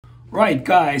Right,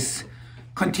 guys,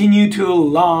 continue to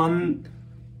learn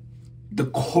the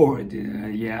chord.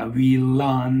 Yeah, we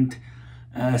learned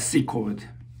C chord.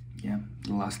 Yeah,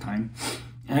 the last time.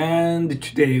 And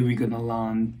today we're gonna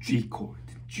learn G chord.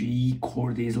 G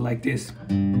chord is like this.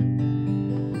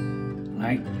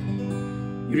 Right?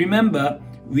 You remember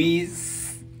we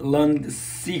learned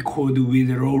C chord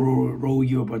with roll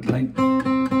your butt, like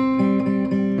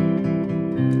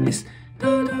it's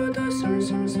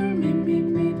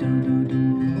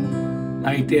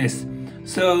like this.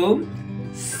 So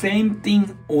same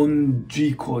thing on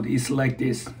G chord is like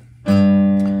this,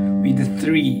 with the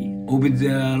 3 over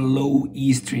the low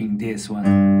E string. This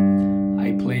one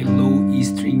I play low E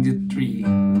string, the 3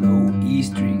 low E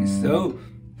string. So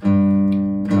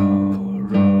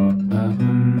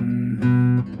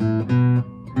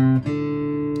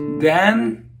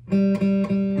then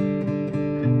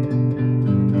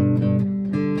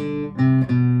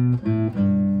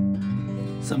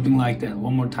something like that.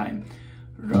 One more time.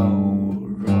 Roll,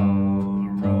 roll,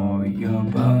 roll your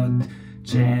boat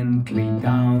gently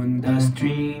down the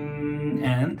stream,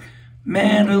 and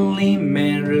merrily,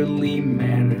 merrily,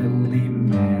 merrily,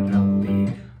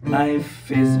 merrily,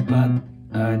 life is but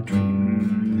a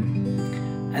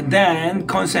dream. And then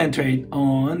concentrate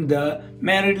on the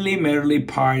merrily, merrily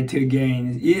part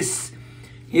again. Is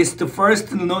the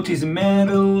first note is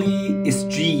merrily is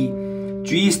G.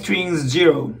 G strings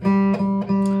 0.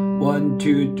 1,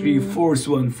 2, 3, fourth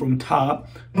one from top.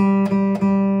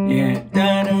 Yeah,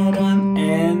 da da da,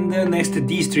 and the next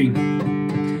D string.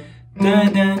 Da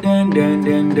da da da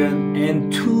da da,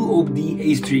 and 2 of the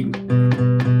A string,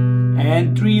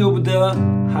 and 3 of the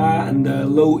high and the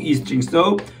low E string.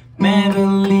 So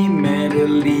merrily,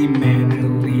 merrily,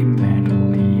 merrily,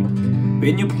 merrily.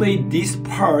 When you play this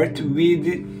part with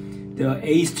the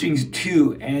A strings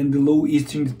 2 and the low E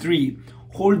strings 3,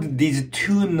 hold these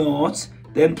 2 notes,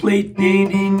 then play din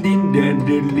din din din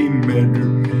din din.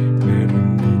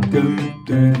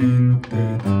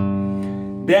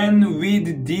 Then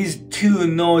with these 2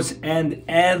 notes and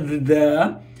add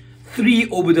the 3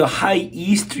 over the high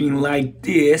E string like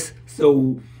this.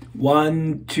 So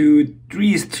 1, 2,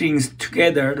 3 strings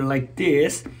together like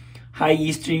this. High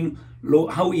E string, low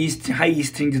high E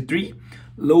string 3,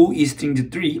 low E string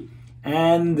 3,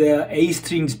 and A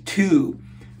strings 2.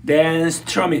 Then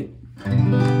strum it.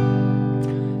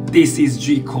 This is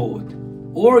G chord.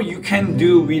 Or you can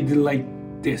do with like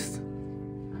this.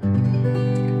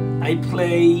 I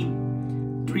play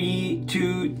 3,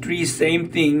 2, 3, same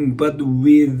thing, but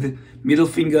with middle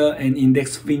finger and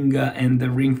index finger and the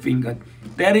ring finger.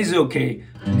 That is okay.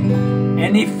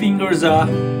 Any finger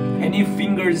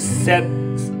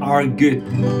sets are good,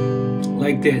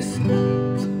 like this.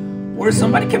 Or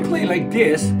somebody can play like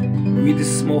this with a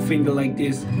small finger like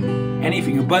this. Any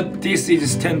finger, but this is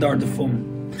standard form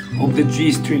of the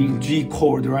G string, G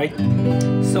chord, right?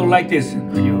 So like this.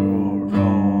 Roll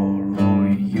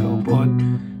your boat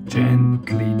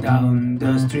gently down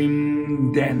the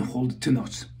stream, then hold 2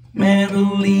 notes.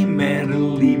 Merrily,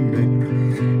 merrily,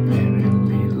 merrily,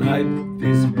 merrily, life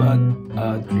is but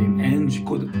a dream. And G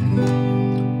chord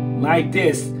like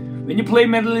this. When you play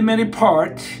merrily, merrily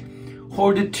part,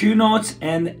 hold the 2 notes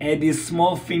and add a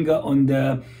small finger on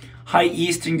the high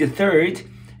E string, the 3rd,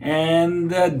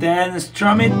 and then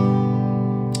strum it.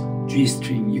 G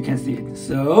string, you can see it.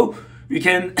 So you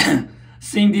can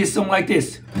sing this song like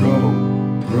this. Roll,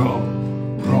 roll,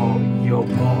 roll your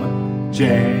boat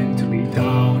gently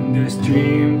down the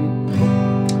stream.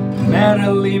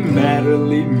 Merrily,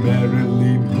 merrily,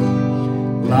 merrily,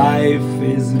 life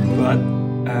is but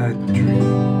a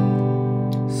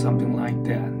dream. Something like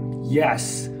that.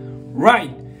 Yes,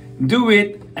 right. Do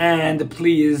it, and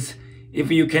please, if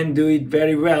you can do it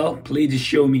very well, please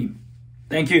show me.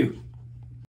 Thank you.